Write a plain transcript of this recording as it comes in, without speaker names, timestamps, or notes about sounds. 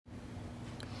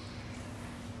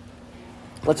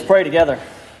Let's pray together.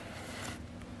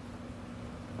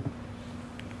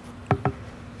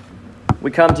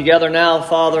 We come together now,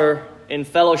 Father, in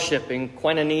fellowship, in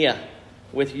koinonia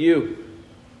with you.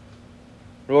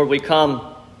 Lord, we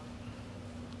come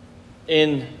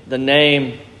in the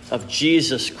name of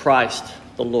Jesus Christ,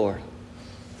 the Lord.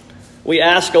 We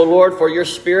ask, O Lord, for your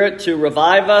Spirit to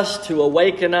revive us, to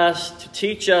awaken us, to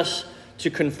teach us, to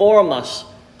conform us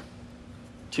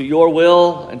to your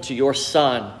will and to your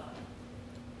Son.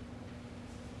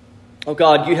 Oh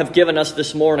God, you have given us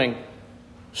this morning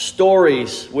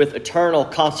stories with eternal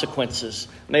consequences.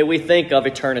 May we think of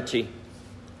eternity.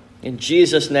 In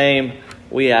Jesus' name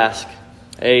we ask.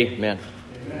 Amen.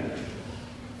 Amen.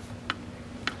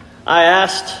 I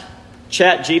asked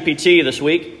ChatGPT this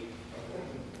week,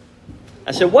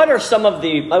 I said, what are some of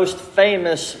the most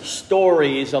famous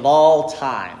stories of all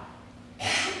time?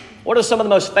 What are some of the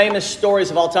most famous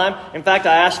stories of all time? In fact,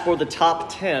 I asked for the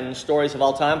top 10 stories of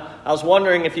all time. I was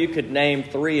wondering if you could name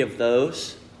 3 of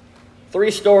those. 3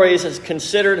 stories is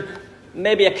considered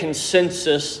maybe a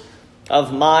consensus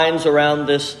of minds around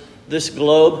this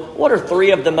globe. What are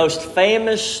 3 of the most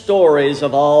famous stories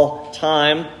of all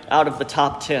time out of the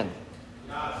top 10?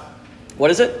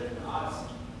 What is it?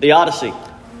 The Odyssey.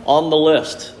 On the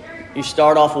list. You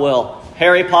start off well.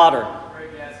 Harry Potter.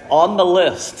 On the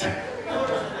list.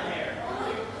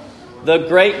 The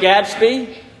Great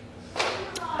Gatsby.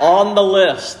 On the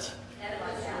list.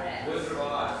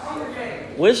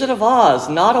 Wizard of Oz,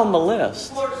 not on the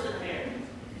list.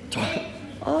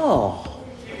 Oh.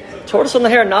 Tortoise and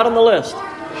the Hare, not on the list.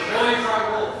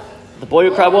 The Boy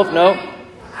Who Cried Wolf, no.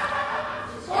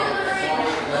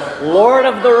 Lord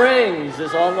of the Rings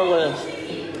is on the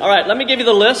list. All right, let me give you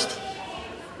the list.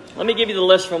 Let me give you the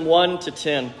list from 1 to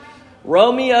 10.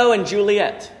 Romeo and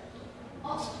Juliet.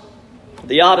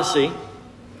 The Odyssey.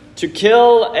 To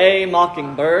Kill a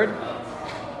Mockingbird.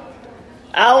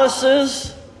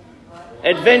 Alice's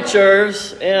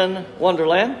Adventures in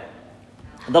Wonderland.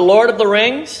 The Lord of the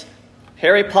Rings.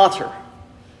 Harry Potter.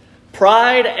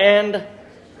 Pride and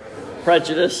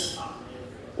Prejudice,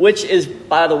 which is,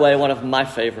 by the way, one of my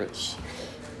favorites.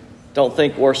 Don't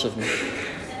think worse of me.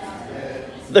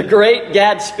 The Great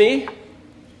Gatsby.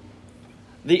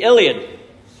 The Iliad.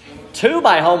 2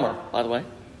 by Homer, by the way.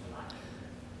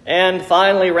 And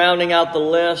finally, rounding out the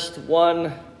list,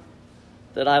 one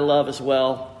that I love as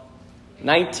well,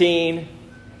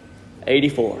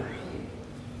 1984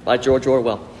 by George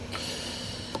Orwell.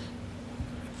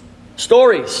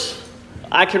 Stories.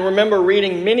 I can remember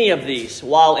reading many of these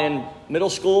while in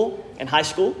middle school and high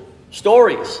school.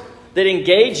 Stories that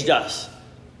engaged us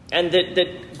and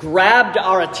that grabbed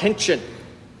our attention.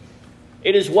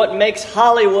 It is what makes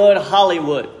Hollywood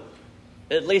Hollywood.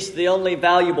 At least the only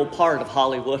valuable part of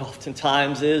Hollywood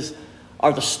oftentimes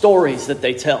are the stories that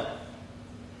they tell.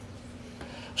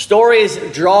 Stories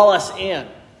draw us in.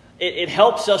 It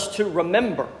helps us to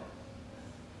remember.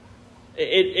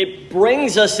 It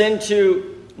brings us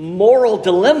into moral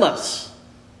dilemmas.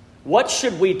 What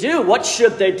should we do? What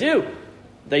should they do?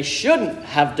 They shouldn't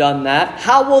have done that.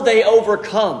 How will they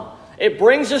overcome? It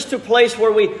brings us to a place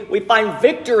where we find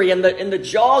victory in the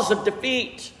jaws of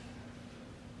defeat.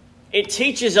 It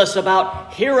teaches us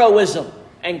about heroism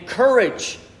and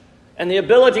courage and the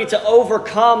ability to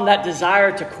overcome that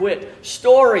desire to quit.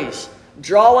 Stories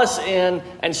draw us in,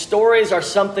 and stories are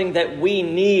something that we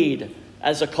need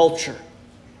as a culture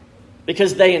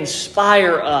because they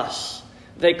inspire us,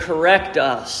 they correct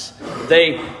us,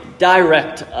 they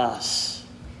direct us.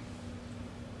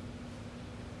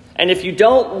 And if you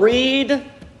don't read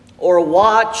or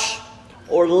watch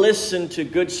or listen to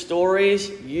good stories,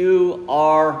 you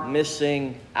are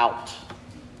missing out.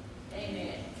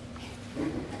 Amen.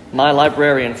 My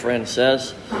librarian friend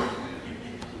says.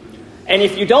 And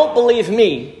if you don't believe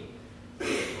me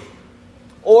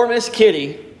or Miss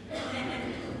Kitty,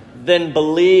 then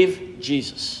believe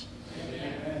Jesus.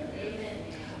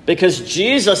 Because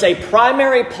Jesus, a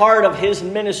primary part of his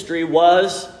ministry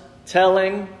was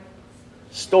telling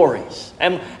stories.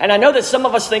 And I know that some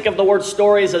of us think of the word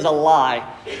stories as a lie.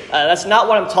 That's not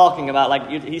what I'm talking about. Like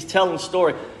he's telling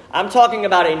story. I'm talking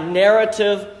about a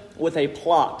narrative with a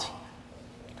plot.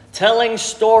 Telling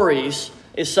stories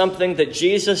is something that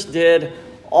Jesus did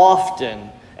often.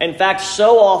 In fact,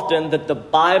 so often that the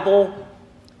Bible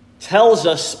tells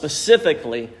us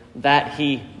specifically that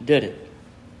he did it.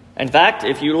 In fact,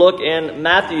 if you look in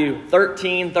Matthew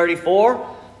 13:34,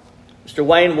 Mr.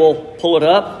 Wayne will pull it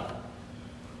up.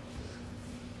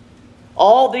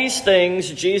 All these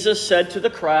things Jesus said to the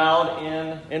crowd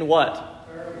in what?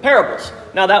 Parables.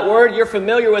 Now that word you're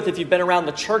familiar with if you've been around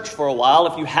the church for a while.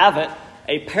 If you haven't,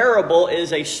 a parable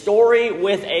is a story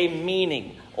with a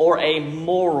meaning, or a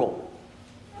moral.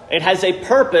 It has a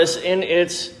purpose in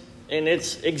its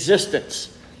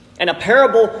existence. And a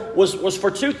parable was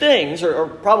for two things, or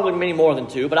probably many more than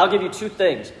two, but I'll give you two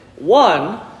things.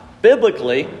 One,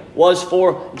 biblically, was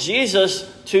for Jesus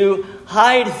to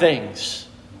hide things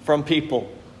from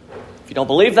people. If you don't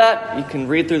believe that, you can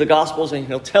read through the Gospels and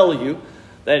he'll tell you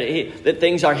that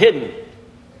things are hidden.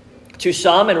 To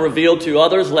some and revealed to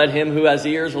others, let him who has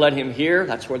ears, let him hear.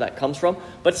 That's where that comes from.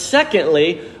 But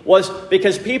secondly, was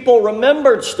because people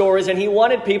remembered stories and he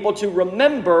wanted people to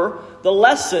remember the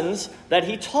lessons that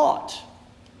he taught.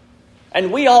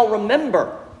 And we all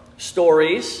remember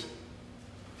stories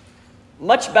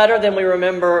much better than we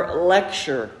remember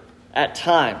lecture at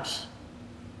times.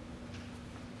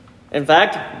 In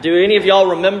fact, do any of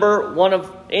y'all remember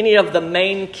any of the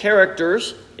main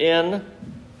characters in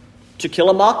To Kill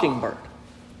a Mockingbird?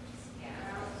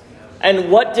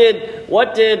 And what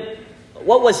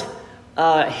was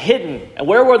hidden? And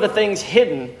where were the things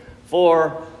hidden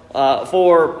for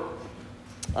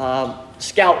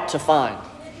Scout to find?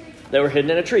 They were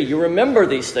hidden in a tree. You remember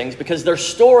these things because they're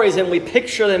stories and we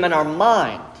picture them in our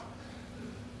mind.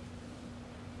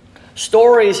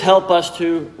 Stories help us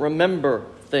to remember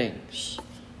things.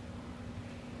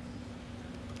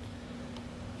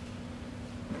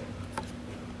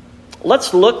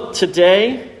 Let's look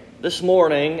this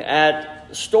morning,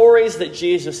 at stories that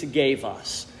Jesus gave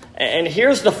us. And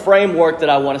here's the framework that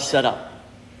I want to set up.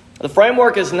 The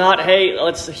framework is not, hey,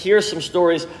 let's hear some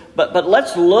stories, but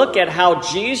let's look at how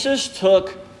Jesus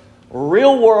took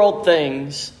real world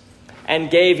things and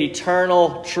gave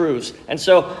eternal truths. And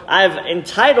so I've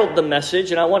entitled the message,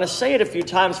 and I want to say it a few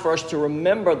times for us to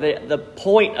remember the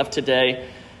point of today.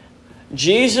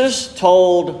 Jesus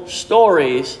told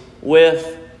stories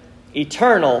with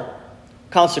eternal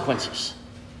consequences.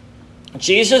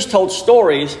 Jesus told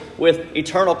stories with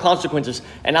eternal consequences.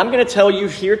 And I'm going to tell you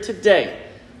here today,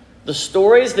 the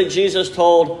stories that Jesus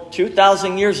told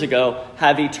 2,000 years ago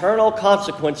have eternal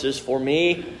consequences for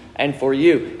me and for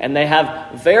you. And they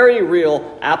have very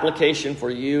real application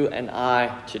for you and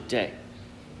I today.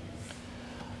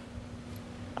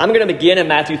 I'm going to begin in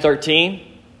Matthew 13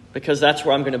 because that's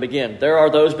where I'm going to begin. There are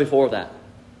those before that.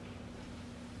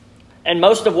 And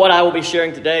most of what I will be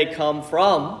sharing today come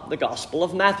from the Gospel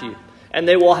of Matthew. And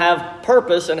they will have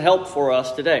purpose and help for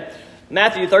us today.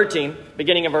 Matthew 13,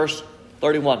 beginning of verse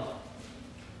 31.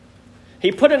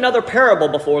 He put another parable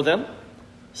before them,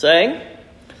 saying,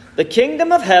 "The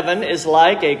kingdom of heaven is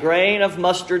like a grain of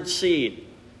mustard seed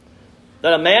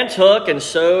that a man took and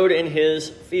sowed in his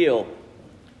field.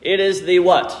 It is the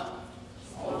what?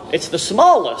 It's the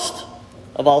smallest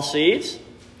of all seeds.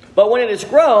 But when it is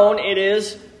grown, it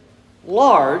is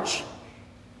large,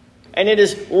 and it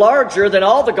is larger than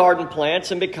all the garden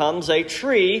plants and becomes a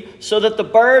tree, so that the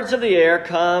birds of the air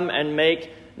come and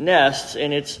make nests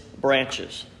in its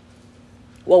branches."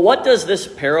 Well, what does this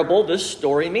parable, this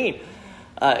story mean?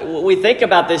 We think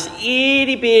about this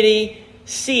itty-bitty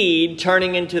seed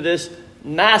turning into this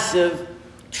massive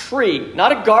tree.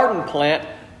 Not a garden plant,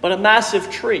 but a massive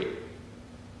tree.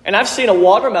 And I've seen a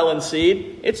watermelon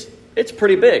seed. It's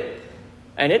pretty big.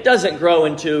 And it doesn't grow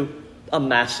into a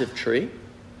massive tree.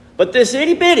 But this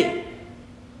itty-bitty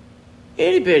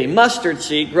mustard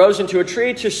seed grows into a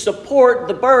tree to support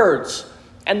the birds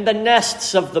and the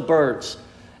nests of the birds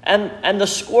and the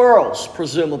squirrels,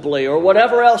 presumably, or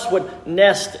whatever else would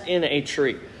nest in a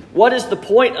tree. What is the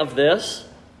point of this?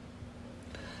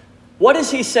 What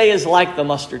does he say is like the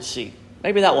mustard seed?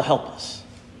 Maybe that will help us.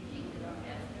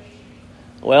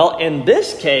 Well, in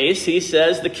this case, he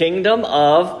says the kingdom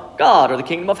of God or the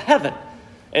kingdom of heaven.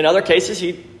 In other cases,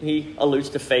 he alludes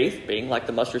to faith being like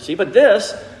the mustard seed. But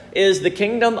this is the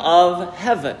kingdom of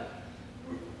heaven,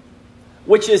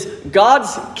 which is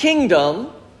God's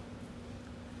kingdom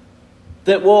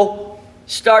that will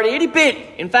start itty-bitty.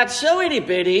 In fact, so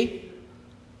itty-bitty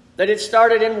that it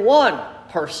started in one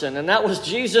person. And that was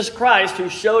Jesus Christ, who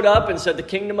showed up and said, "The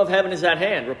kingdom of heaven is at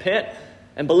hand. Repent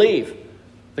and believe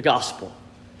the gospel."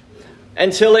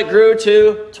 Until it grew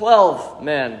to 12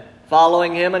 men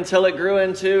following him, until it grew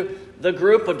into the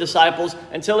group of disciples,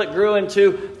 until it grew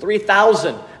into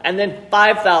 3,000 and then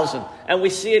 5,000. And we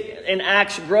see it in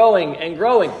Acts growing and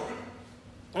growing.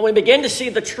 And we begin to see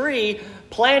the tree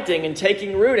planting and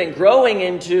taking root and growing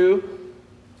into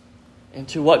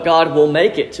what God will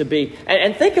make it to be.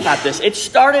 And think about this. It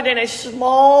started in a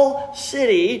small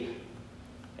city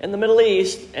in the Middle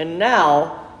East and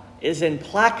now is in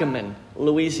Plaquemine,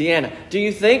 Louisiana. Do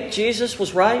you think Jesus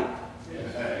was right?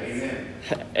 Amen.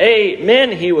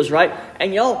 Amen, he was right.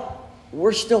 And y'all,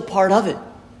 we're still part of it.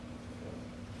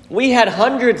 We had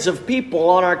hundreds of people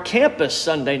on our campus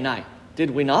Sunday night.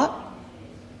 Did we not?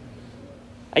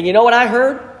 And you know what I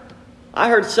heard? I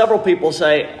heard several people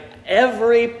say,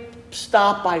 every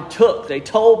stop I took, they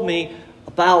told me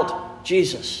about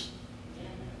Jesus.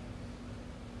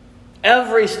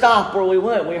 Every stop where we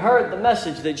went, we heard the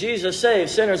message that Jesus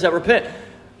saves sinners that repent.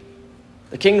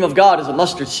 The kingdom of God is a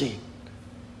mustard seed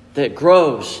that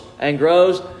grows and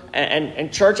grows.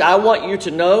 And church, I want you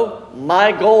to know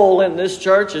my goal in this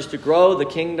church is to grow the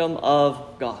kingdom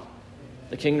of God,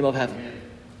 the kingdom of heaven.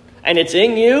 And it's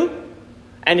in you,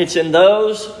 and it's in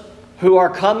those who are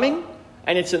coming,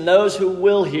 and it's in those who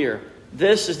will hear.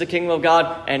 This is the kingdom of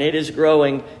God, and it is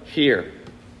growing here.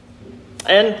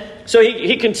 And so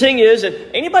he continues, and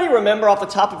anybody remember off the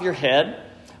top of your head,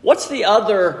 what's the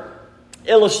other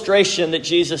illustration that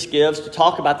Jesus gives to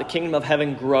talk about the kingdom of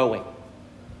heaven growing?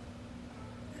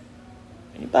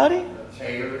 Anybody?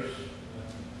 Taters.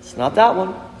 It's not that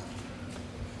one.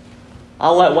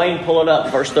 I'll let Wayne pull it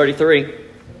up, verse 33.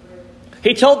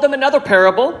 He told them another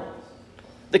parable.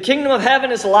 The kingdom of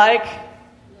heaven is like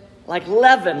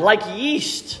leaven, like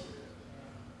yeast,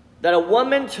 that a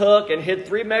woman took and hid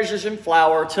 3 measures in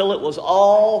flour till it was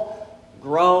all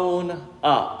grown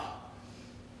up.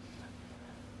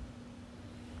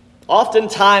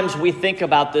 Oftentimes we think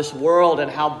about this world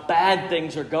and how bad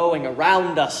things are going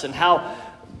around us and how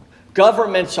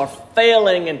governments are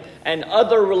failing and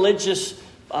other religious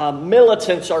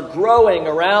militants are growing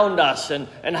around us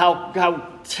and how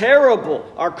terrible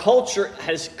our culture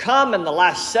has come in the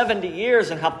last 70 years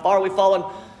and how far we've fallen.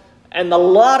 And a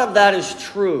lot of that is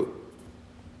true.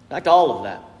 In fact, all of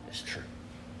that is true.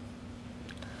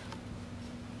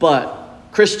 But,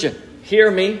 Christian,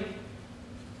 hear me.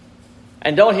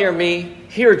 And don't hear me,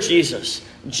 hear Jesus.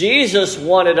 Jesus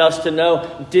wanted us to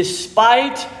know,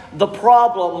 despite the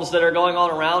problems that are going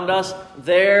on around us,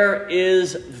 there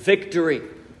is victory.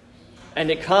 And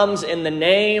it comes in the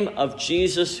name of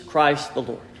Jesus Christ the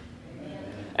Lord.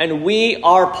 And we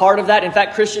are part of that. In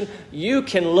fact, Christian, you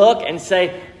can look and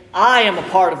say, I am a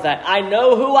part of that. I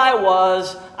know who I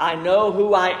was. I know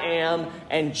who I am.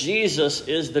 And Jesus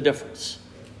is the difference.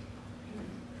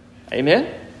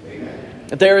 Amen? Amen.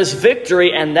 There is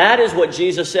victory, and that is what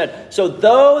Jesus said. So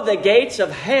though the gates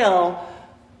of hell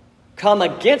come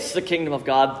against the kingdom of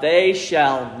God, they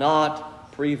shall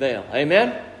not prevail.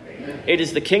 Amen? Amen. It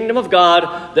is the kingdom of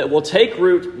God that will take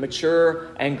root, mature,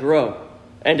 and grow.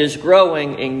 And is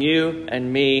growing in you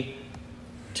and me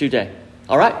today.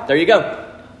 All right, there you go.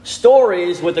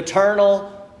 Stories with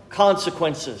eternal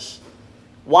consequences.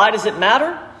 Why does it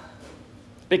matter?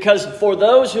 Because for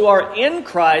those who are in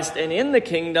Christ and in the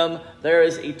kingdom, there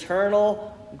is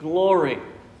eternal glory.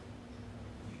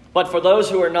 But for those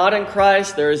who are not in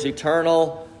Christ, there is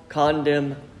eternal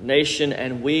condemnation,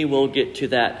 and we will get to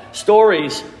that.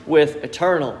 Stories with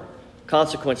eternal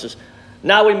consequences.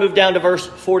 Now we move down to verse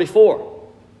 44.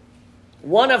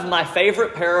 One of my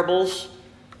favorite parables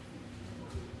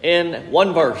in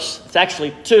one verse. It's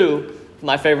actually 2 of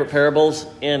my favorite parables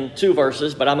in 2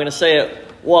 verses, but I'm going to say it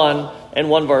in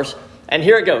one verse. And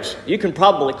here it goes. You can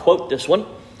probably quote this one.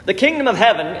 The kingdom of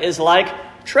heaven is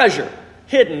like treasure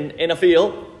hidden in a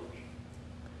field,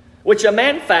 which a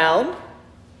man found,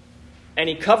 and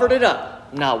he covered it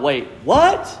up. Now wait,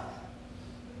 what?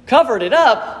 Covered it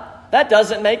up? That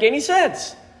doesn't make any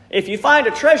sense. If you find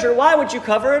a treasure, why would you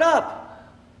cover it up?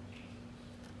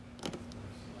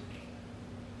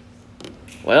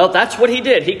 Well, that's what he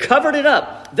did. He covered it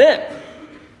up. Then,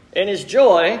 in his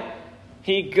joy,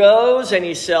 he goes and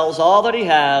he sells all that he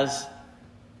has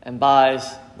and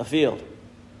buys the field.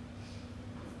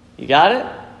 You got it?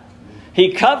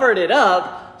 He covered it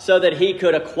up so that he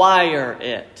could acquire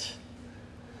it.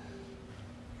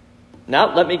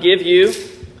 Now, let me give you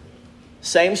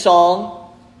same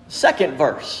psalm, 2nd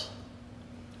verse.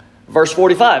 Verse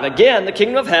 45. Again, the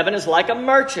kingdom of heaven is like a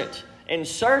merchant in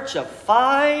search of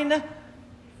fine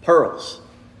pearls.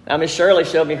 Now, Miss Shirley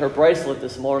showed me her bracelet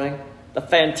this morning. The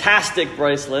fantastic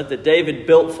bracelet that David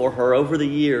built for her over the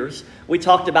years. We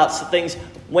talked about some things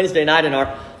Wednesday night in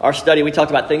our study. We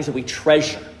talked about things that we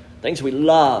treasure, things we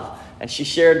love. And she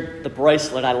shared the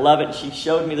bracelet. I love it. She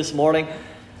showed me this morning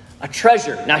a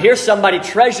treasure. Now, here's somebody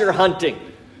treasure hunting.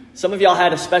 Some of y'all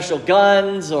had a special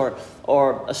guns or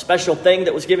a special thing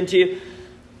that was given to you.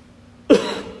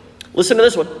 Listen to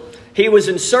this one. He was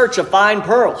in search of fine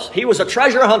pearls. He was a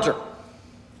treasure hunter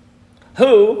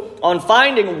who, on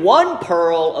finding one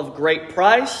pearl of great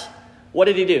price, what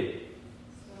did he do?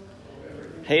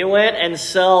 He went and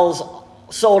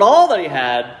sold all that he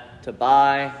had to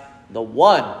buy the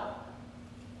one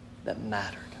that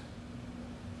mattered.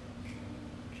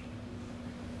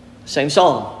 Same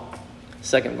psalm,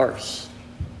 2nd verse.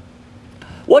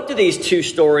 What do these two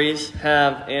stories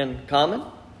have in common?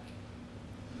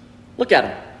 Look at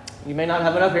them. You may not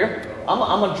have it up here.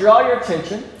 I'm going to draw your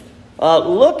attention.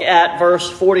 Look at verse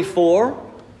 44.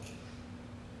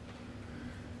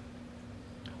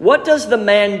 What does the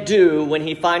man do when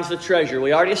he finds the treasure?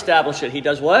 We already established it. He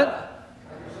does what?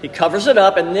 He covers it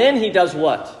up, and then he does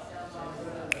what?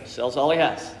 Sells all he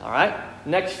has. All right?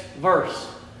 Next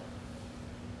verse.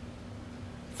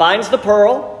 Finds the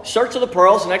pearl. Search of the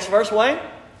pearls. Next verse, Wayne.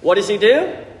 What does he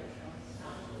do?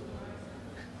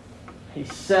 He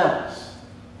sells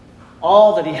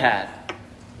all that he had,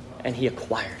 and he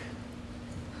acquired it.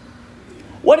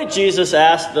 What did Jesus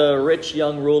ask the rich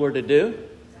young ruler to do?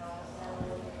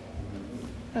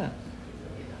 Yeah.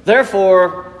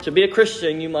 Therefore, to be a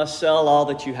Christian, you must sell all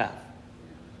that you have.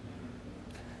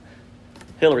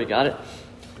 Hillary got it.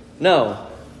 No.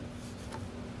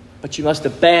 But you must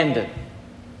abandon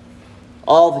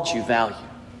all that you value.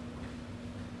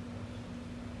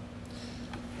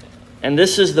 And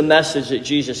this is the message that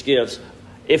Jesus gives.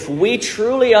 If we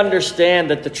truly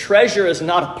understand that the treasure is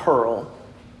not a pearl,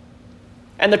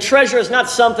 and the treasure is not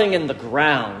something in the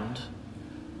ground,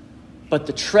 but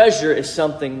the treasure is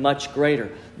something much greater.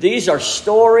 These are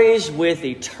stories with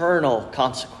eternal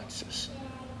consequences.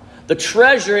 The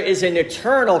treasure is an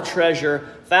eternal treasure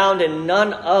found in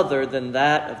none other than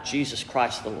that of Jesus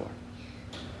Christ the Lord.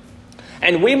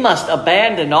 And we must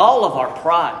abandon all of our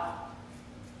pride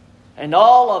and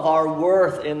all of our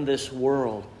worth in this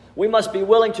world. We must be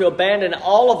willing to abandon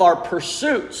all of our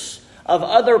pursuits of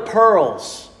other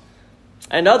pearls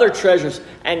and other treasures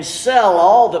and sell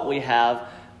all that we have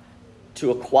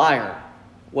to acquire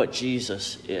what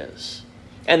Jesus is.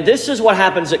 And this is what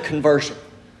happens at conversion.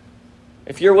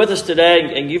 If you're with us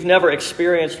today and you've never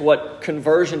experienced what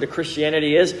conversion to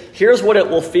Christianity is, here's what it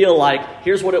will feel like.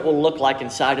 Here's what it will look like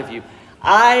inside of you.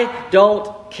 I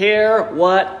don't care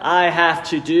what I have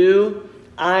to do.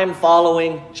 I'm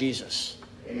following Jesus.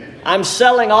 Amen. I'm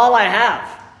selling all I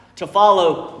have to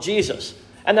follow Jesus.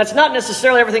 And that's not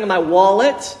necessarily everything in my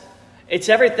wallet. It's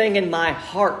everything in my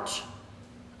heart.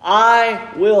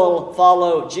 I will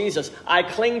follow Jesus. I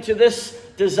cling to this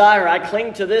desire. I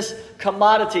cling to this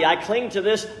commodity. I cling to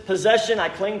this possession. I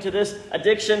cling to this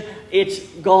addiction. It's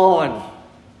gone.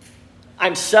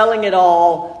 I'm selling it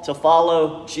all to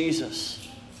follow Jesus.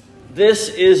 This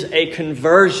is a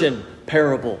conversion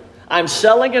parable. I'm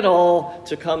selling it all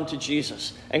to come to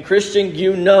Jesus. And Christian,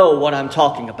 you know what I'm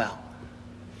talking about.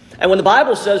 And when the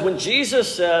Bible says, when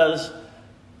Jesus says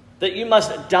that you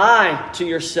must die to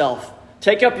yourself,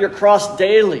 take up your cross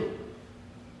daily,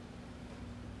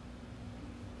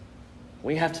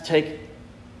 we have to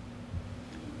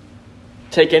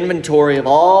take inventory of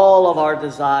all of our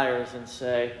desires and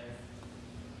say,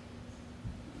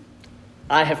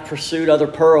 I have pursued other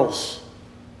pearls,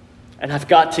 and I've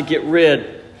got to get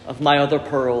rid of my other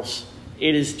pearls.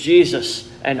 It is Jesus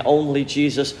and only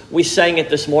Jesus. We sang it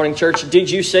this morning, church.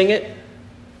 Did you sing it?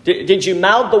 Did you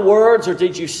mouth the words or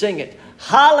did you sing it?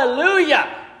 Hallelujah!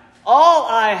 All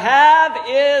I have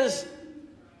is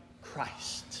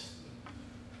Christ.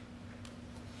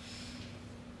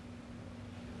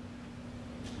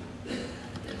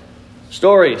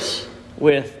 Stories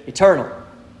with eternal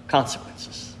consequences.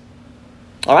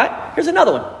 All right, here's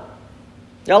another one.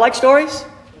 Y'all like stories?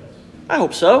 I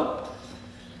hope so.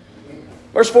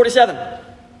 Verse 47.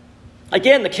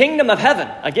 Again, the kingdom of heaven.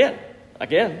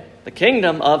 Again, the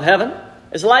kingdom of heaven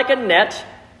is like a net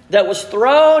that was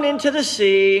thrown into the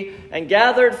sea and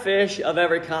gathered fish of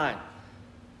every kind.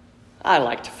 I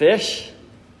like to fish.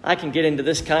 I can get into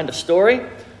this kind of story.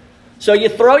 So you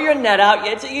throw your net out.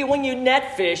 When you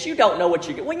net fish, you don't know what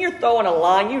you get. When you're throwing a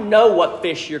line, you know what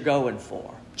fish you're going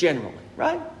for, generally,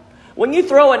 right? When you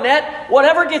throw a net,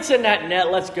 whatever gets in that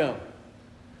net, let's go.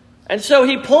 And so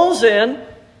he pulls in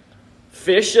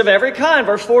fish of every kind.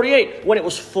 Verse 48. When it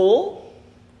was full,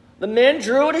 the men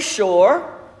drew it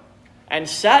ashore and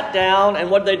sat down. And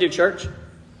what did they do, church?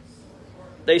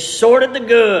 They sorted the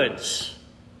goods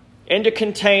into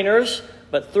containers,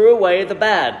 but threw away the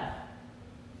bad.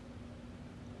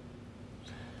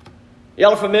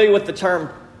 Y'all are familiar with the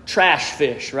term trash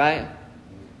fish, right?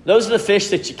 Those are the fish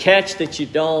that you catch that you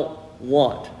don't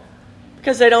want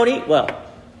because they don't eat well.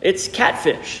 It's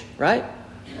catfish, right?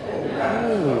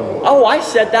 Oh, I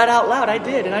said that out loud. I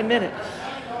did, and I meant it.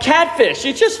 Catfish,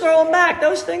 you just throw them back.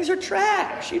 Those things are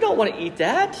trash. You don't want to eat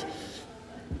that.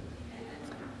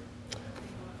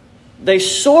 They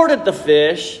sorted the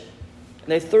fish, and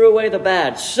they threw away the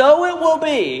bad. So it will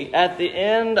be at the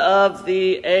end of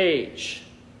the age.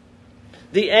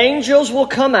 The angels will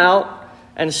come out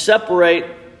and separate.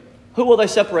 Who will they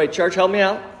separate, church? Help me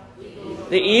out.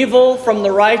 the evil from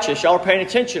the righteous. Y'all are paying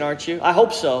attention, aren't you? I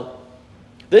hope so.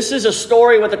 This is a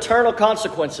story with eternal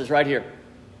consequences right here.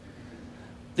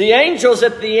 The angels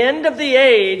at the end of the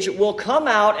age will come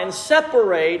out and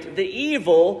separate the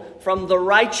evil from the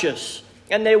righteous.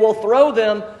 And they will throw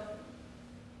them,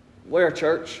 where,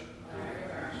 church?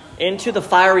 Into the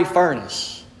fiery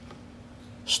furnace.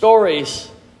 Stories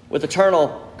with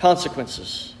eternal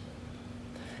consequences.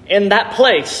 In that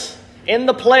place,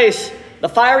 the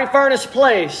fiery furnace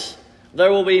place,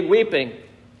 there will be weeping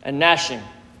and gnashing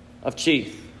of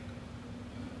teeth.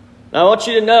 Now I want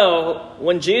you to know,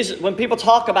 when people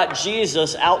talk about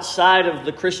Jesus outside of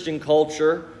the Christian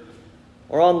culture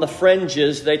or on the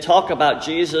fringes, they talk about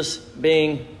Jesus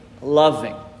being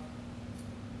loving.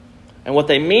 And what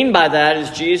they mean by that is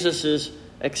Jesus is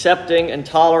accepting and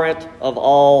tolerant of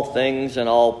all things and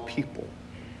all people.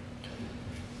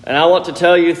 And I want to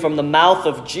tell you from the mouth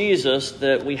of Jesus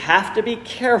that we have to be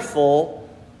careful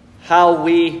how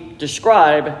we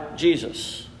describe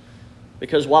Jesus.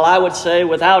 Because while I would say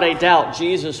without a doubt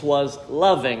Jesus was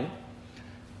loving,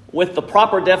 with the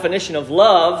proper definition of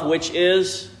love, which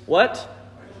is what?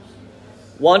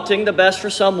 Wanting the best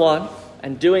for someone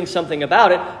and doing something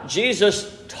about it,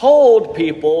 Jesus told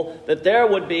people that there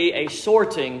would be a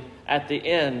sorting at the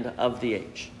end of the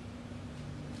age.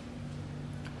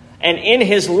 And in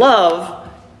his love,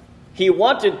 he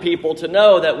wanted people to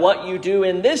know that what you do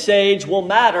in this age will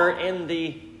matter in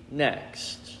the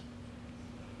next.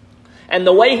 And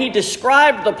the way he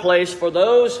described the place for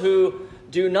those who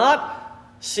do not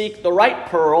seek the right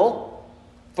pearl,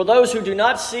 for those who do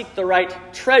not seek the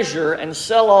right treasure and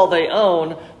sell all they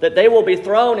own, that they will be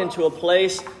thrown into a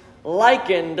place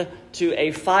likened to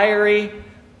a fiery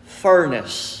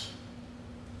furnace.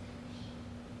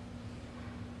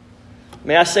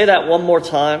 May I say that one more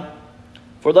time?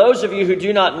 For those of you who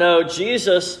do not know,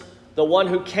 Jesus, the one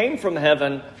who came from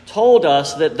heaven, told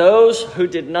us that those who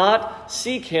did not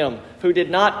seek him, who did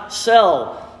not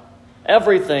sell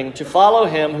everything to follow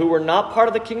him, who were not part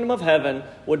of the kingdom of heaven,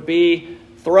 would be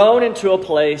thrown into a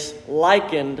place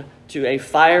likened to a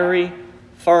fiery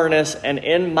furnace. And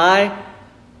in my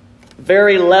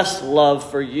very less love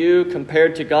for you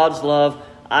compared to God's love,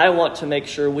 I want to make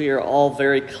sure we are all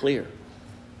very clear.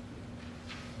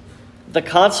 The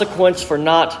consequence for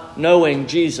not knowing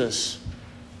Jesus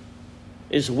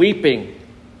is weeping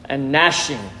and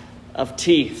gnashing of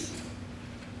teeth.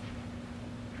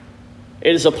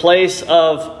 It is a place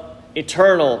of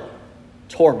eternal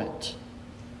torment.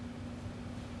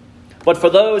 But for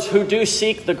those who do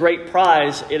seek the great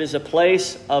prize, it is a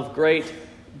place of great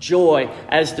joy,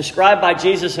 as described by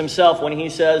Jesus himself when he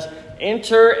says,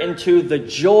 "Enter into the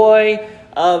joy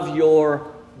of your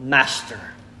master."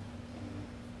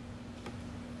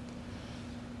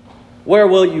 Where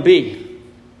will you be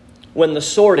when the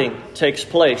sorting takes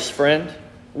place, friend?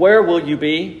 Where will you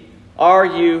be? Are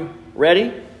you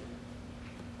ready?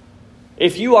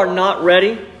 If you are not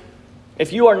ready,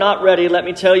 let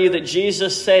me tell you that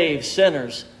Jesus saves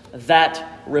sinners that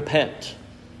repent.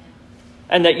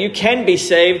 And that you can be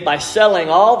saved by selling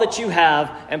all that you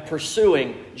have and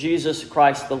pursuing Jesus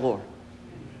Christ the Lord.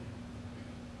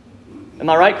 Am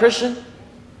I right, Christian?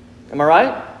 Am I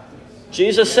right?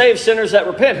 Jesus saves sinners that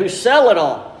repent, who sell it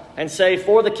all and say,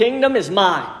 "For the kingdom is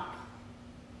mine."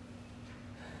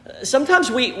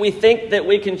 Sometimes we think that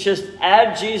we can just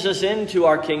add Jesus into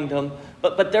our kingdom,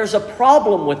 but there's a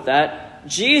problem with that.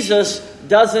 Jesus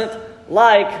doesn't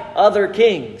like other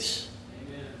kings.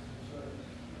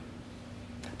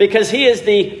 Because he is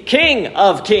the King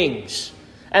of kings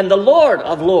and the Lord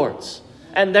of lords.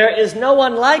 And there is no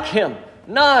one like him.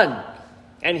 None.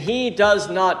 And he does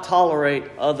not tolerate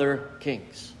other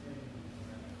kings.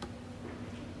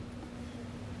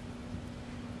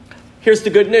 Here's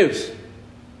the good news.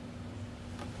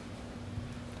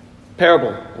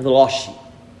 Parable of the lost sheep.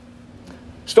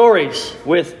 Stories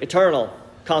with eternal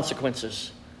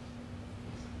consequences.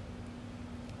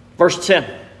 Verse 10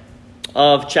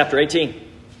 of chapter 18.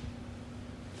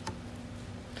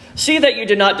 See that you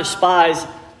do not despise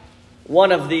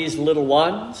one of these little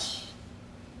ones.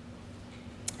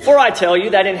 For I tell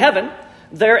you that in heaven,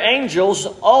 their angels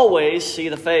always see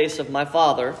the face of my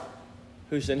Father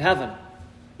who's in heaven.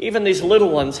 Even these little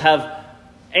ones have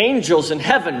angels in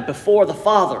heaven before the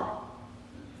Father.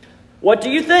 What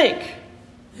do you think?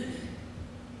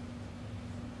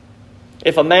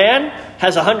 If a man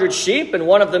has 100 sheep and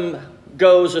one of them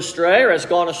goes astray or has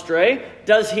gone astray,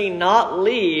 does he not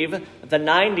leave the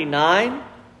 99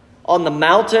 on the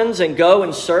mountains and go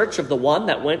in search of the one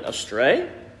that went astray?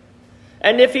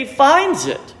 And if he finds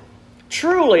it,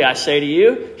 truly I say to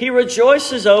you, he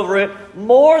rejoices over it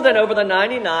more than over the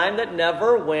 99 that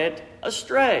never went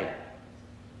astray.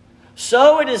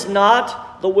 So it is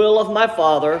not the will of my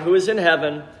Father who is in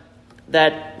heaven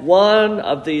that one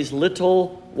of these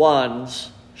little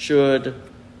ones should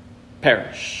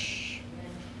perish.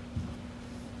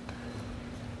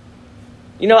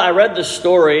 You know, I read this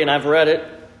story, and I've read it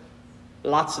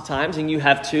lots of times, and you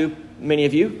have too, many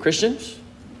of you, Christians.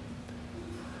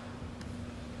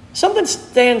 Something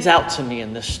stands out to me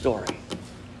in this story.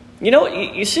 You know,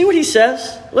 you see what he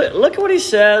says? Look at what he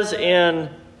says in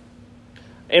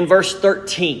verse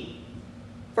 13.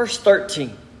 Verse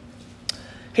 13.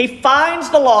 He finds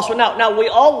the lost one. Now, we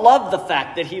all love the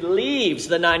fact that he leaves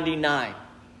the 99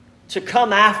 to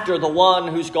come after the one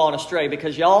who's gone astray.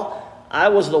 Because, y'all, I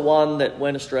was the one that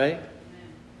went astray.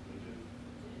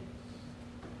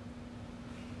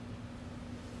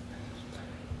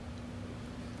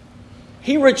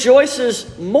 He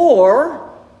rejoices more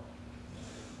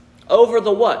over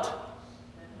the what?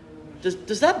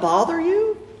 Does that bother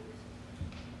you?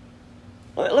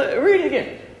 Read it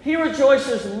again. He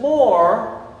rejoices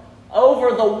more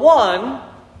over the one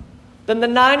than the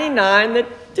 99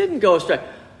 that didn't go astray.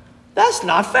 That's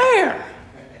not fair.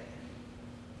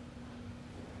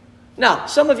 Now,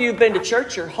 some of you have been to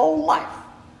church your whole life.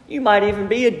 You might even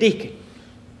be a deacon,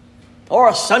 or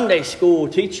a Sunday school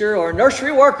teacher, or a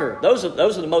nursery worker. Those are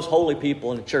the most holy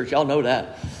people in the church. Y'all know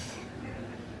that.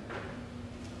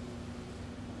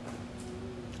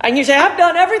 And you say, I've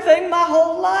done everything my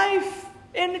whole life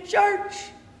in the church.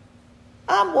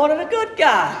 I'm one of the good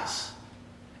guys.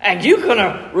 And you're going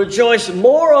to rejoice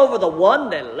more over the one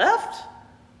that left?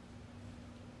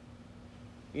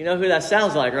 You know who that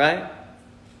sounds like, right?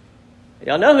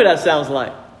 Y'all know who that sounds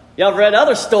like. Y'all have read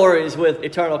other stories with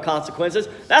eternal consequences.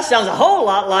 That sounds a whole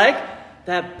lot like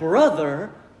that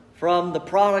brother from the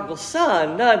prodigal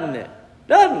son, doesn't it?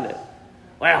 Doesn't it?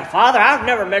 Well, Father, I've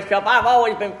never messed up. I've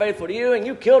always been faithful to you, and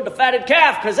you killed the fatted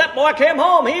calf because that boy came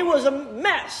home. He was a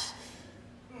mess.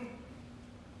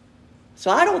 So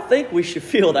I don't think we should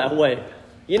feel that way.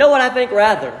 You know what I think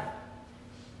rather?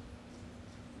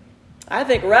 I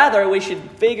think rather we should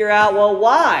figure out, well,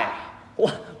 why?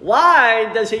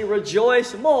 Why does he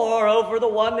rejoice more over the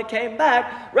one that came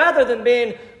back rather than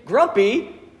being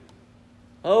grumpy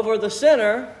over the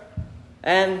sinner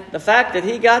and the fact that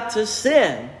he got to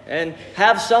sin and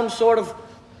have some sort of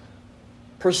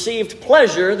perceived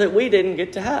pleasure that we didn't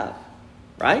get to have?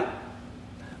 Right?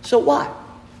 So why?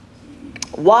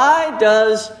 Why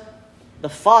does the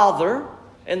father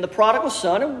and the prodigal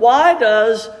son, and why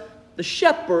does the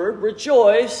shepherd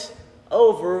rejoice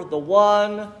over the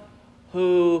one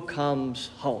who comes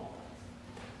home?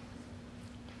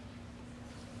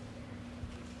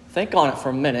 Think on it for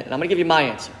a minute, and I'm going to give you my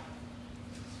answer.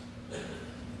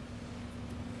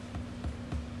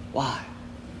 Why?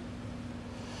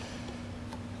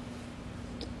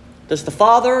 Does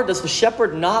the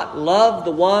shepherd not love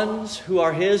the ones who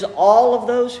are his, all of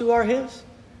those who are his?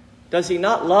 Does he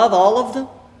not love all of them?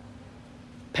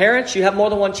 Parents, you have more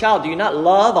than one child. Do you not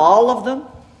love all of them?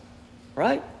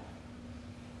 Right?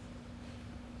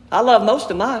 I love most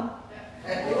of mine.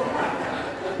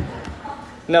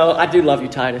 No, I do love you,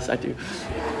 Titus. I do.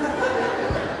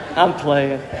 I'm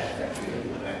playing.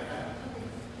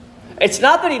 It's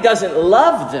not that he doesn't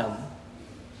love them.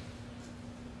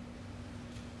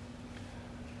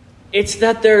 It's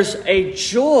that there's a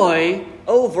joy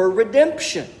over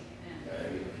redemption.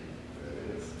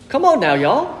 Come on now,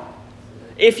 y'all.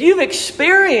 If you've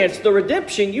experienced the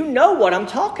redemption, you know what I'm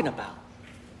talking about.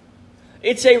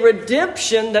 It's a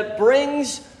redemption that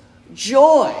brings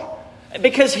joy.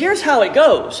 Because here's how it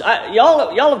goes.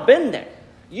 Y'all have been there.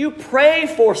 You pray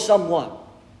for someone.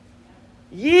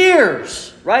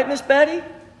 Years. Right, Miss Betty?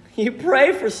 You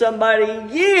pray for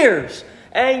somebody years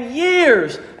and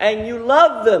years. And you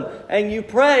love them. And you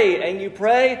pray and you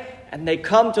pray. And they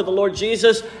come to the Lord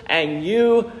Jesus and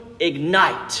you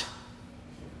ignite.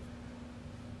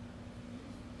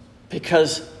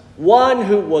 Because one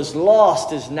who was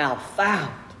lost is now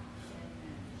found.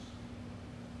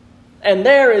 And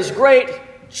there is great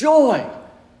joy.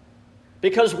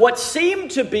 Because what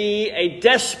seemed to be a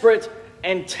desperate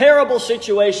and terrible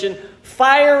situation,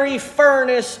 fiery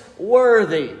furnace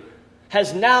worthy,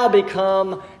 has now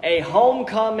become a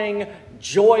homecoming,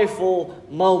 joyful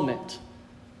moment.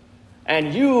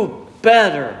 And you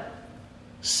better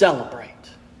celebrate.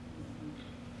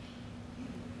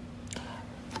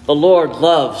 The Lord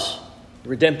loves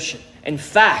redemption. In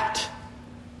fact,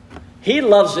 He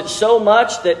loves it so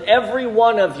much that every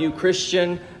one of you,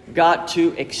 Christian, got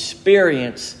to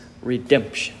experience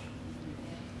redemption.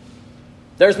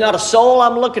 There's not a soul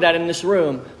I'm looking at in this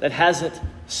room that hasn't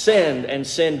sinned and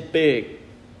sinned big.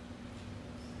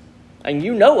 And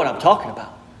you know what I'm talking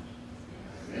about.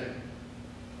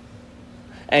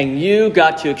 And you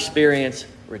got to experience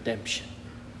redemption.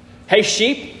 Hey,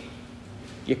 sheep,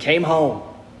 you came home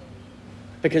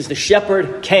because the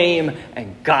shepherd came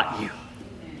and got you.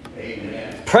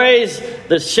 Amen. Praise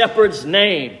the shepherd's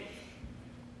name.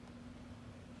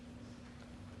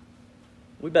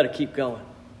 We better keep going.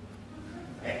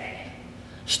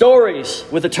 Stories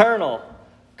with eternal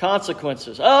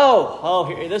consequences.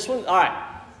 Here, this one. All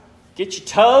right. Get your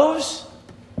toes.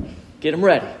 Get them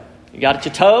ready. You got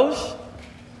your toes?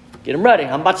 Get them ready.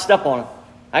 I'm about to step on them.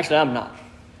 Actually, I'm not.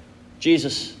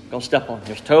 Jesus going to step on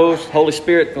your toes. Holy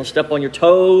Spirit going to step on your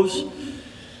toes.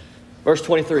 Verse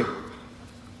 23.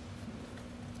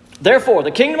 Therefore,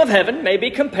 the kingdom of heaven may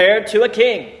be compared to a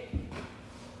king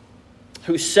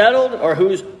who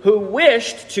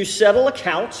wished to settle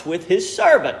accounts with his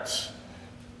servants.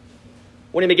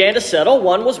 When he began to settle,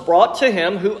 one was brought to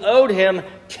him who owed him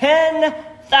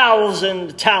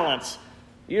 10,000 talents.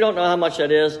 You don't know how much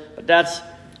that is, but that's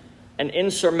an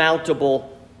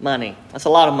insurmountable money. That's a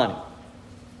lot of money.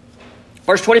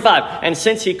 Verse 25, and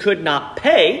since he could not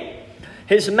pay,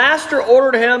 his master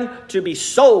ordered him to be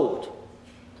sold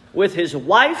with his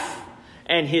wife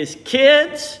and his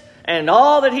kids and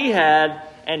all that he had,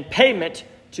 and payment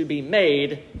to be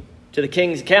made to the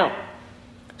king's account.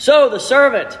 So the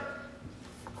servant,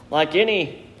 like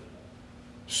any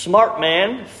smart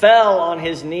man, fell on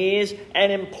his knees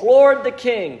and implored the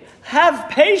king, have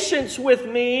patience with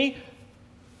me,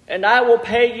 and I will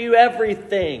pay you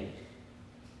everything.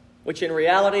 Which in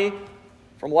reality,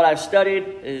 from what I've studied,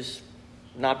 is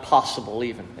not possible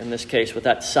even in this case with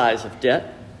that size of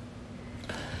debt.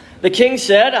 The king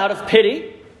said, out of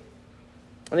pity,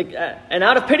 and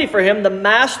out of pity for him, the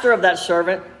master of that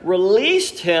servant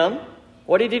released him.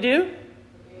 What did he do?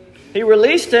 He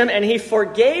released him and he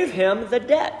forgave him the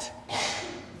debt.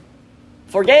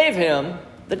 Forgave him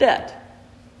the debt.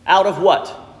 Out of what?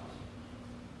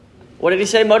 What did he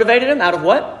say motivated him? Out of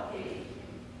what?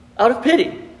 Out of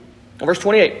pity. Verse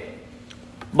 28.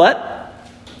 But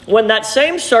when that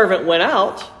same servant went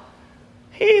out,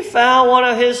 he found one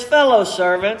of his fellow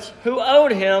servants who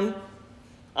owed him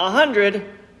 100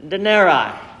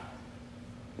 denarii.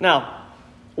 Now,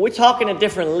 we're talking a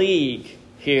different league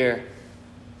here.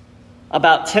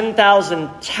 About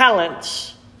 10,000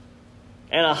 talents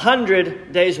and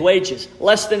 100 days' wages.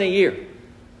 Less than a year.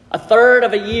 A third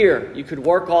of a year you could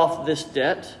work off this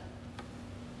debt.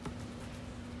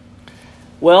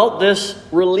 Well, this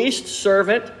released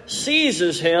servant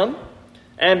seizes him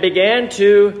and began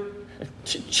to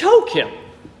choke him.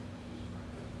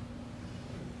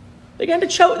 Began to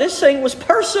choke. This thing was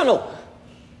personal.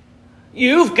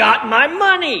 You've got my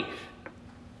money.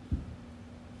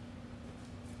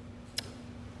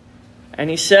 And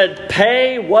he said,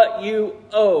 pay what you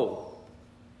owe.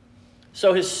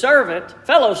 So his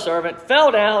fellow servant,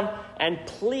 fell down and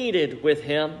pleaded with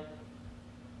him.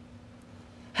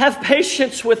 Have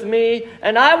patience with me,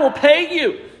 and I will pay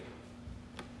you.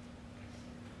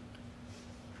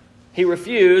 He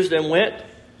refused and went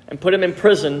and put him in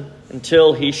prison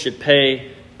until he should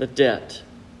pay the debt.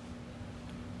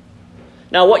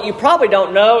 Now, what you probably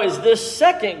don't know is this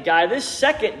second guy, this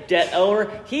second debt owner,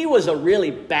 he was a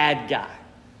really bad guy.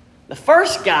 The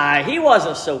first guy, he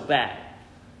wasn't so bad.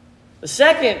 The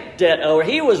second debt owner,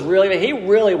 he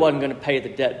really wasn't going to pay the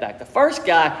debt back. The first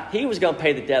guy, he was going to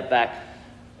pay the debt back.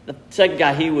 The second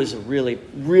guy, he was a really,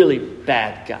 really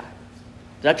bad guy.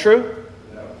 Is that true?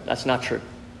 No. That's not true.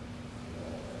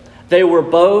 They were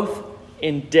both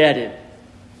indebted.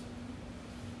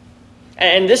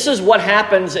 And this is what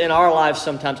happens in our lives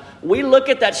sometimes. We look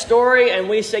at that story and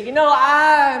we say,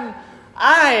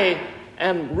 I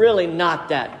am really not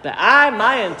that bad.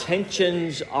 My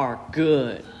intentions are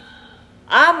good.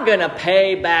 I'm going to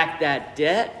pay back that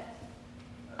debt.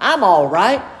 I'm all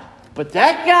right. But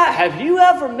that guy, have you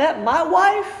ever met my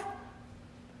wife?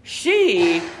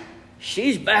 She's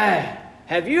bad.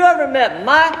 Have you ever met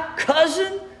my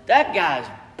cousin? That guy's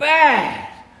bad.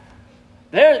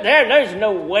 There's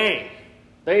no way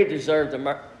they deserve the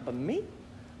murder. But me,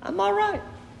 I'm all right.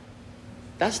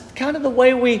 That's kind of the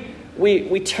way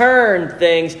we turn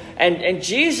things. And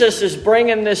Jesus is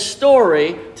bringing this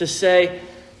story to say,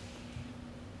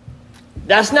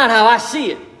 that's not how I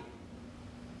see it.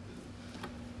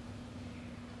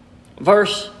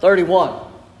 Verse 31.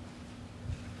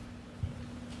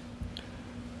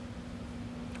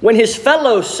 When his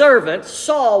fellow servants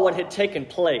saw what had taken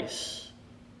place,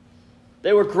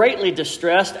 they were greatly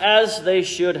distressed, as they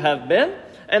should have been,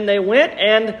 and they went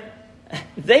and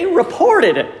they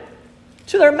reported it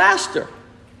to their master.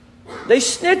 They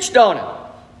snitched on him.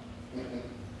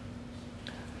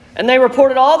 And they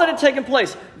reported all that had taken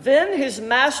place. Then his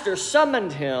master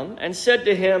summoned him and said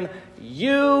to him,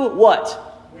 "You what?"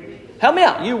 Help me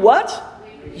out. You what?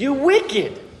 You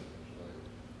wicked.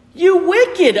 You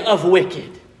wicked of wicked.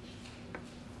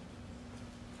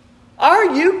 Are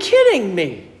you kidding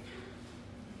me?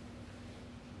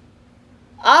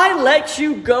 I let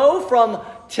you go from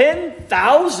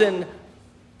 10,000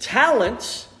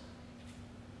 talents,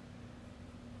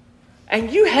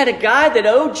 and you had a guy that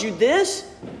owed you this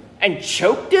and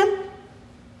choked him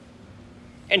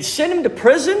and sent him to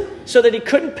prison so that he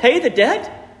couldn't pay the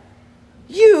debt?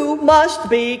 You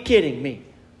must be kidding me.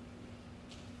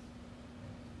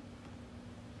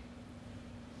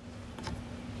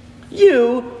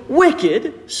 You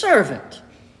wicked servant.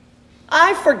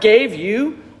 I forgave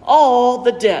you all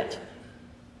the debt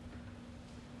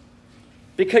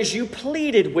because you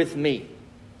pleaded with me.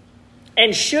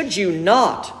 And should you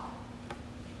not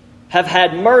have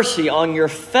had mercy on your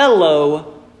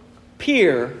fellow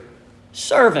peer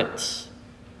servants,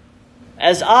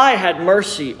 as I had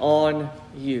mercy on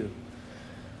you?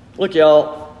 Look,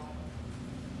 y'all,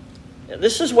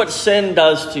 this is what sin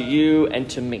does to you and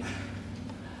to me.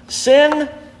 Sin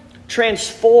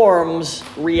transforms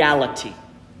reality.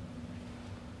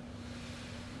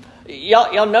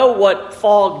 Y'all know what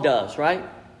fog does, right?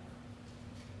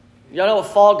 Y'all know what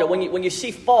fog does. When you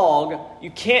see fog,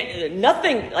 you can't,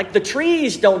 nothing, like the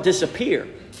trees don't disappear.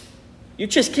 You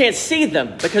just can't see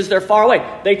them because they're far away.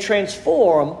 They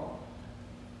transform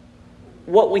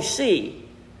what we see.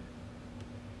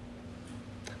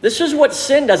 This is what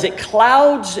sin does. It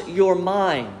clouds your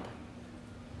mind.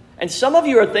 And some of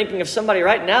you are thinking of somebody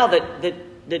right now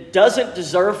that doesn't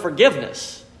deserve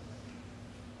forgiveness.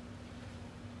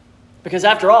 Because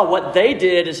after all, what they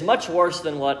did is much worse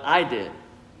than what I did.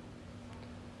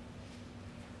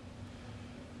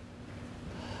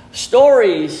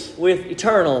 Stories with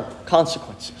eternal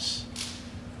consequences.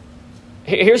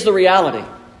 Here's the reality.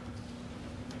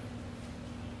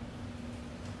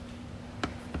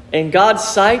 In God's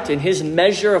sight, in His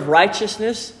measure of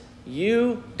righteousness,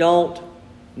 you don't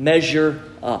measure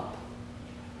up.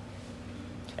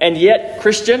 And yet,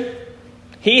 Christian,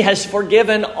 He has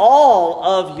forgiven all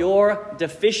of your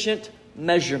deficient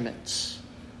measurements.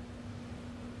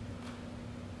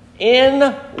 In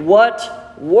what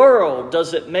world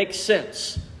does it make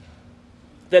sense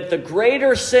that the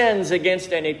greater sins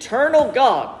against an eternal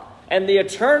God and the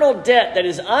eternal debt that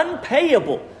is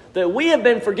unpayable that we have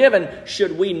been forgiven,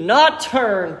 should we not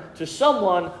turn to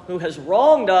someone who has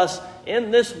wronged us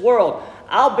in this world,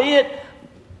 albeit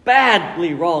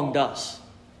badly wronged us?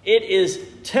 It is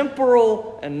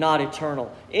temporal and not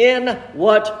eternal. In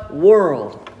what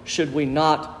world should we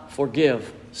not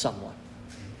forgive someone?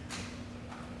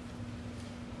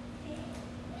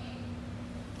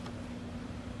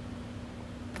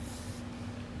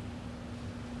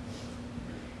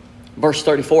 Verse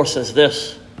 34 says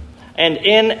this, "And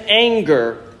in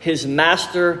anger his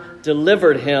master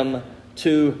delivered him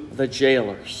to the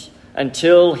jailers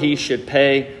until he should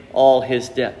pay all his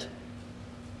debt.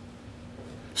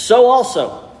 So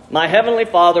also my heavenly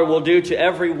Father will do to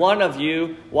every one of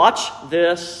you." Watch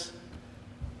this.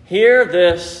 Hear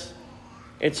this.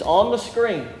 It's on the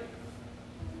screen.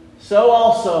 "So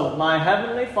also my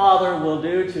heavenly Father will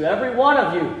do to every one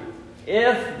of you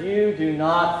if you do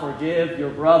not forgive your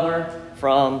brother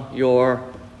from your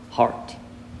heart."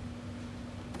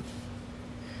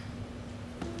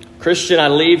 Christian, I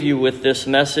leave you with this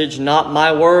message, not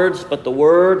my words, but the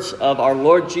words of our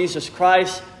Lord Jesus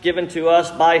Christ, given to us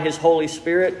by His Holy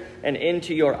Spirit, and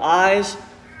into your eyes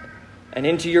and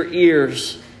into your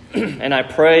ears, and I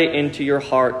pray into your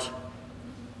heart.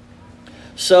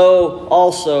 "So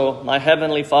also my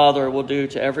heavenly Father will do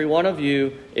to every one of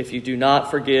you if you do not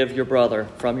forgive your brother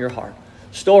from your heart."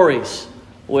 Stories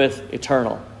with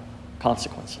eternal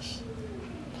consequences.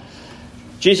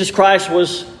 Jesus Christ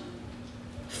was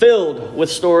filled with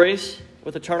stories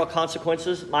with eternal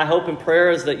consequences. My hope and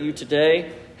prayer is that you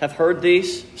today have heard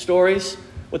these stories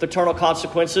with eternal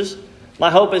consequences. My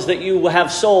hope is that you will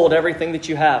have sold everything that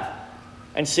you have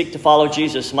and seek to follow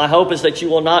Jesus. My hope is that you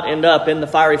will not end up in the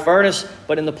fiery furnace,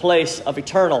 but in the place of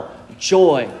eternal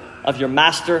joy of your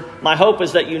Master. My hope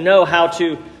is that you know how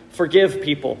to forgive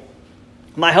people.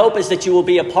 My hope is that you will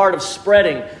be a part of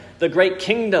spreading the great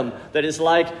kingdom that is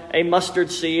like a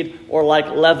mustard seed or like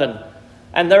leaven.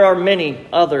 And there are many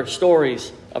other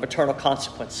stories of eternal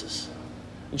consequences.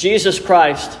 Jesus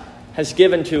Christ has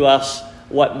given to us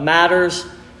what matters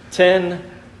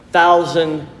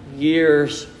 10,000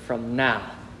 years from now.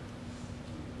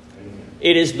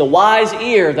 It is the wise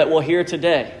ear that will hear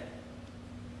today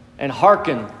and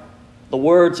hearken the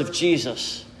words of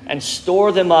Jesus and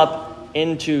store them up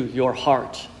into your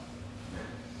heart.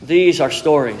 These are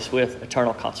stories with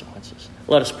eternal consequences.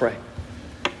 Let us pray.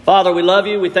 Father, we love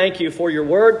you. We thank you for your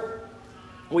word.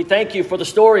 We thank you for the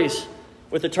stories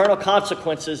with eternal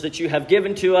consequences that you have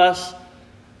given to us.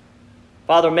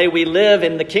 Father, may we live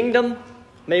in the kingdom.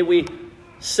 May we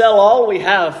sell all we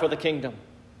have for the kingdom.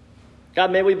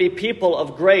 God, may we be people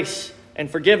of grace and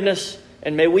forgiveness,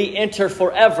 and may we enter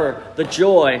forever the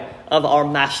joy of our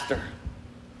Master.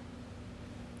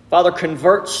 Father,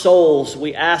 convert souls.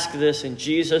 We ask this in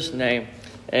Jesus' name.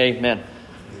 Amen.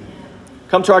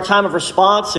 Come to our time of response.